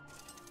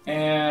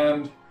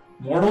and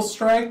Mortal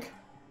Strike,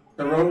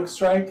 Heroic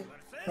Strike,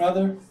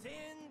 rather.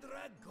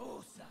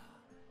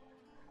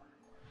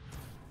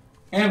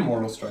 And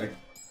Mortal Strike.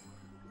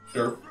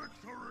 Sure.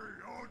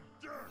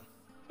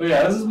 But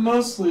yeah, this is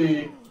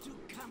mostly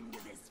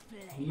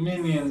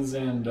minions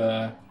and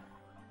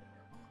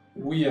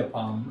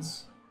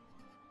weapons.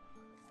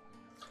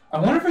 I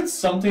wonder if it's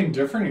something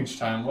different each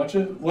time. What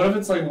if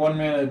it's like 1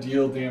 mana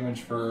deal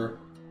damage for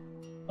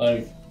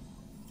like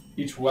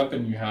each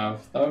weapon you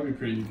have? That would be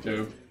pretty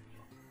dope.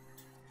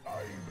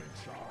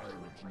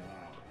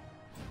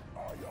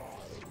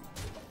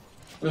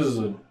 This is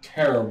a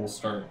terrible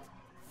start.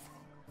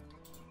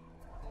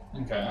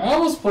 Okay, I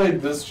almost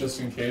played this just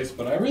in case,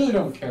 but I really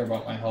don't care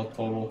about my health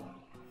total.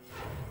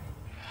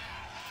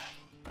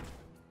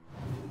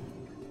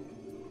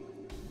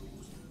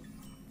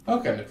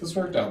 Okay, this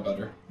worked out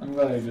better. I'm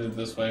glad I did it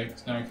this way,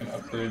 because now I can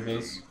upgrade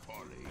this.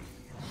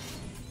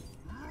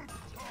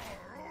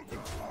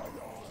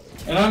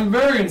 And I'm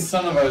very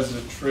incentivized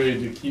to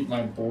trade to keep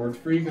my board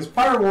free, because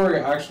Pirate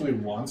Warrior actually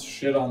wants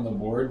shit on the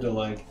board to,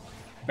 like,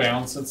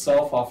 bounce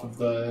itself off of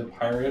the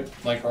pirate,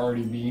 like,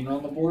 already being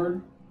on the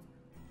board.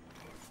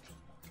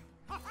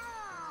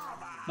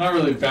 Not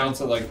really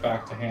bounce it like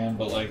back to hand,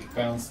 but like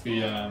bounce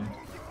the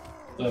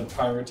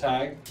pirate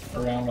tag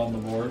around on the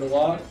board a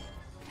lot,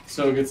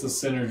 so it gets the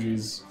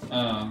synergies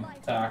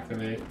to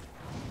activate.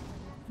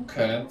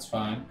 Okay, that's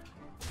fine.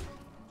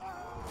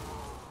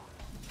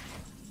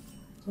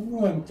 So we'll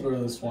go ahead and throw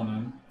this one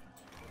in.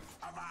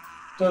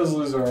 Does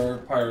lose our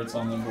pirates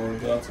on the board,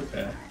 but that's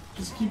okay.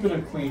 Just keeping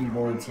a clean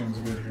board seems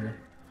good here.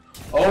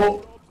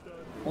 Oh,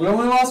 we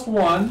only lost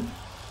 1.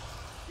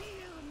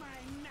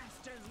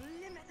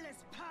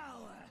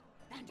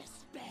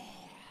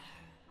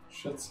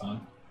 Shit, son.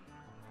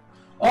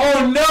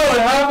 Oh no,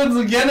 it happens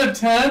again at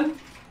 10?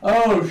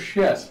 Oh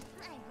shit.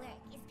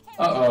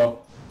 Uh-oh.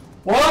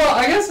 Well,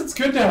 I guess it's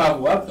good to have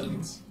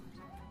weapons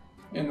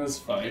in this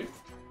fight.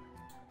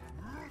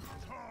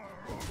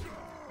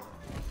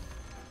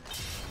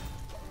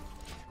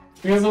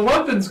 Because the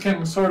weapons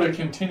can sort of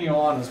continue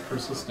on as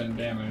persistent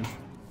damage.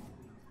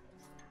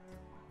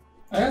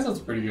 I guess that's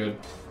pretty good.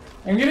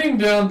 I'm getting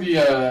down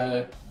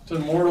the to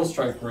Mortal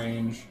Strike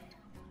range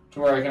to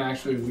where I can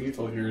actually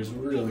lethal here is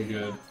really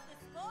good.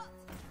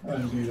 I'm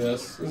gonna do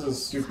this. This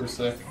is super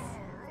sick.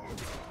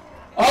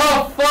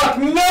 Oh fuck!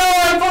 No!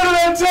 I put it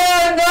on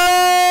time!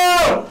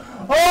 No!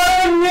 Oh, I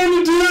didn't mean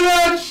to do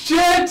that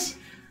shit!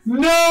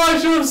 No, I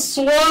should have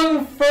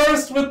swung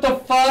first with the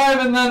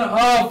 5 and then.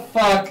 Oh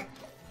fuck!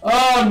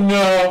 Oh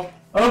no!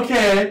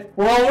 Okay,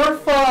 well we're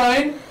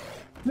fine.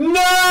 No!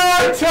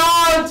 I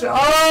taunt!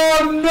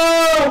 Oh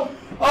no!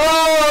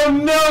 Oh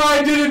no!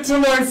 I did it to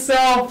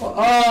myself!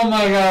 Oh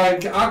my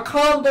god! I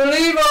can't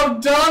believe I've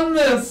done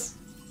this!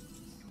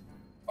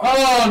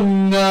 Oh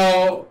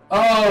no!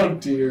 Oh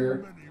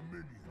dear!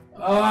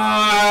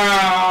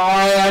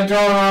 I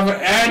don't have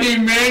any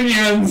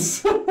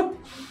minions!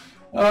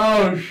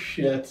 Oh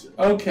shit.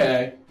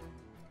 Okay.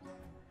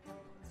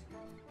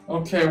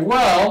 Okay,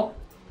 well,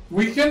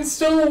 we can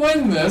still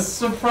win this,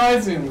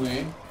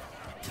 surprisingly.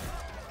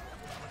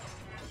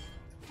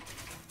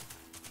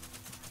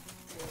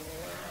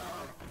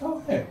 Oh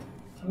hey,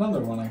 another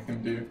one I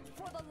can do.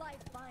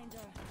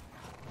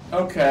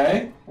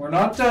 Okay, we're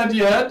not dead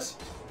yet.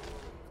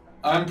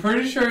 I'm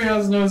pretty sure he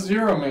has no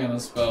 0 mana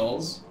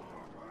spells.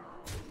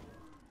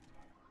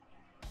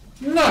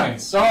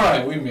 Nice!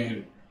 Alright, we made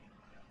it.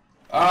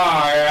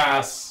 Ah,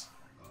 yes!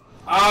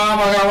 Oh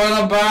my god,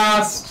 we're the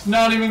best!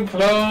 Not even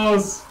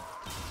close!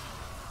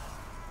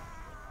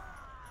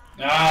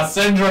 Ah,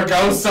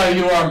 Syndragosa,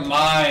 you are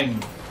mine!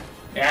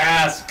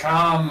 Yes,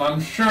 come! I'm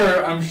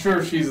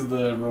sure she's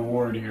the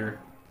reward here.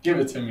 Give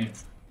it to me.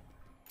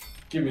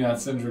 Give me that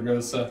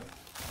Syndragosa.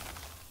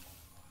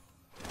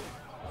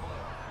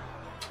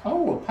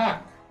 Oh, a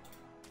pack.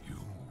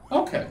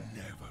 Okay.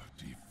 Never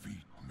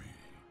defeat me.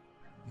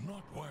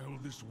 Not while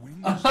this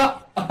wind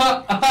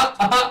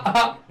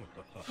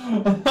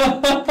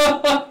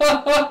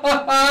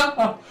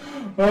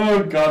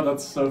Oh god,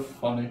 that's so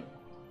funny.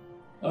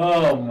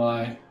 Oh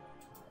my.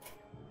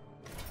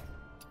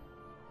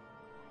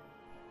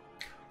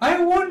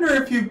 I wonder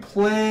if you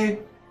play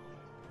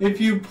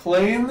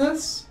in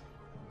this,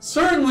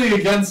 certainly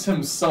against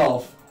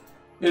himself,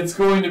 it's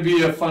going to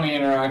be a funny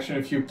interaction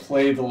if you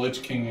play the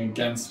Lich King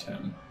against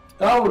him.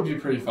 That would be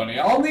pretty funny.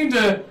 I'll need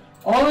to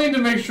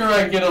make sure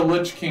I get a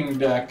Lich King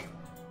deck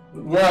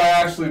where I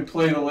actually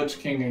play the Lich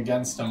King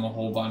against him a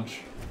whole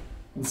bunch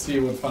and see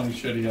what funny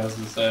shit he has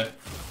to say.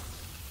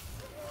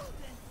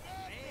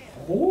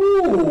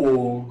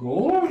 Oh,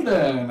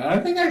 golden! I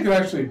think I could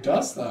actually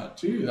dust that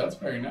too. That's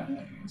very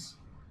nice.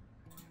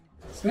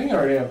 I think I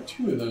already have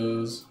 2 of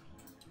those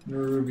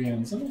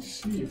Nerubians. Let me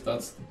see if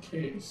that's the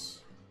case.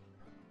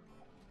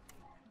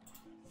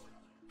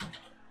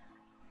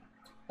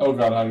 Oh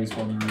god, how do you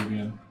spell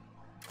Nerubian?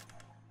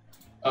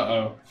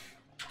 Uh-oh.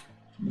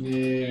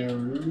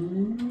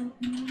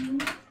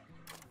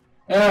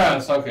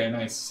 Yes, okay,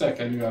 nice.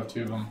 Sick, I do have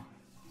 2 of them.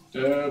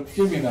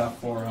 Give me that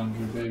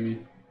 400,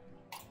 baby.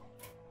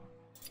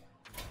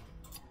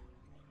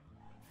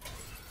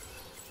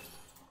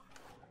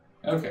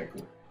 Okay,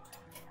 cool.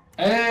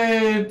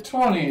 Hey,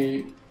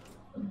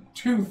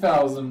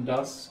 22,000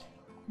 dust.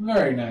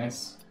 Very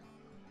nice.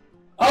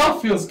 Oh,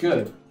 feels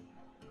good.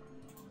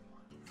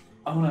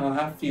 Oh no,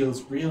 that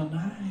feels real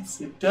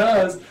nice. It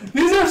does.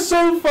 These are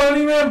so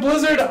funny, man.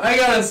 Blizzard, I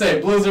gotta say,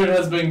 Blizzard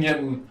has been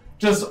getting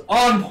just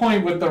on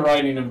point with the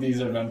writing of these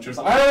adventures.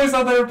 I always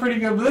thought they were pretty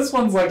good, but this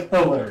one's like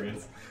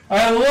hilarious.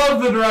 I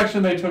love the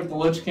direction they took the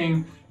Lich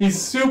King.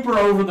 He's super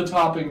over the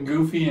top and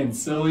goofy and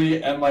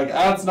silly, and like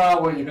that's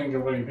not what you think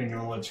of when you think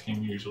of the Lich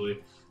King usually.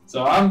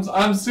 So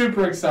I'm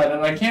super excited.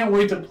 I can't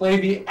wait to play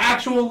the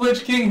actual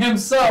Lich King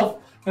himself,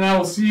 and I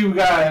will see you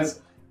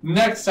guys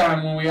next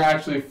time when we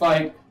actually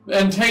fight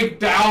and take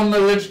down the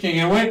Lich King.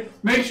 And wait,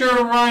 make sure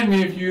to remind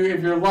me if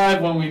you're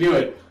live when we do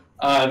it,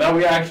 that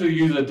we actually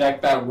use a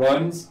deck that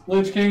runs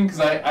Lich King, because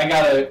I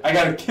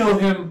gotta kill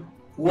him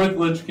with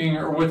Lich King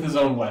or with his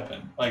own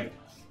weapon. Like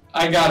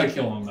I gotta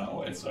kill him that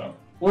way. So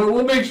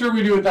we'll make sure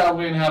we do it that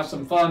way and have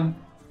some fun.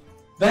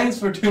 Thanks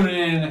for tuning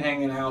in and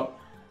hanging out.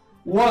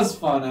 Was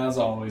fun as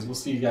always. We'll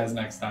see you guys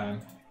next time.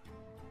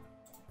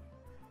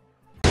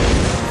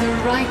 The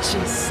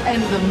righteous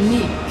and the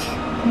meek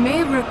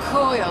may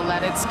recoil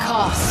at its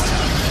cost,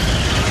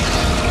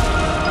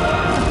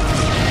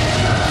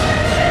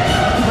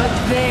 but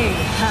they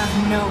have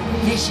no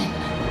vision.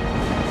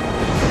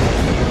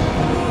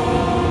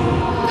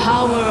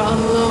 Power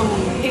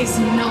alone is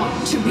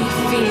not to be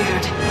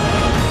feared.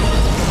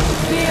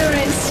 Fear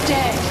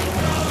instead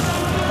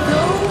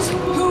those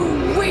who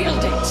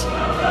wield it.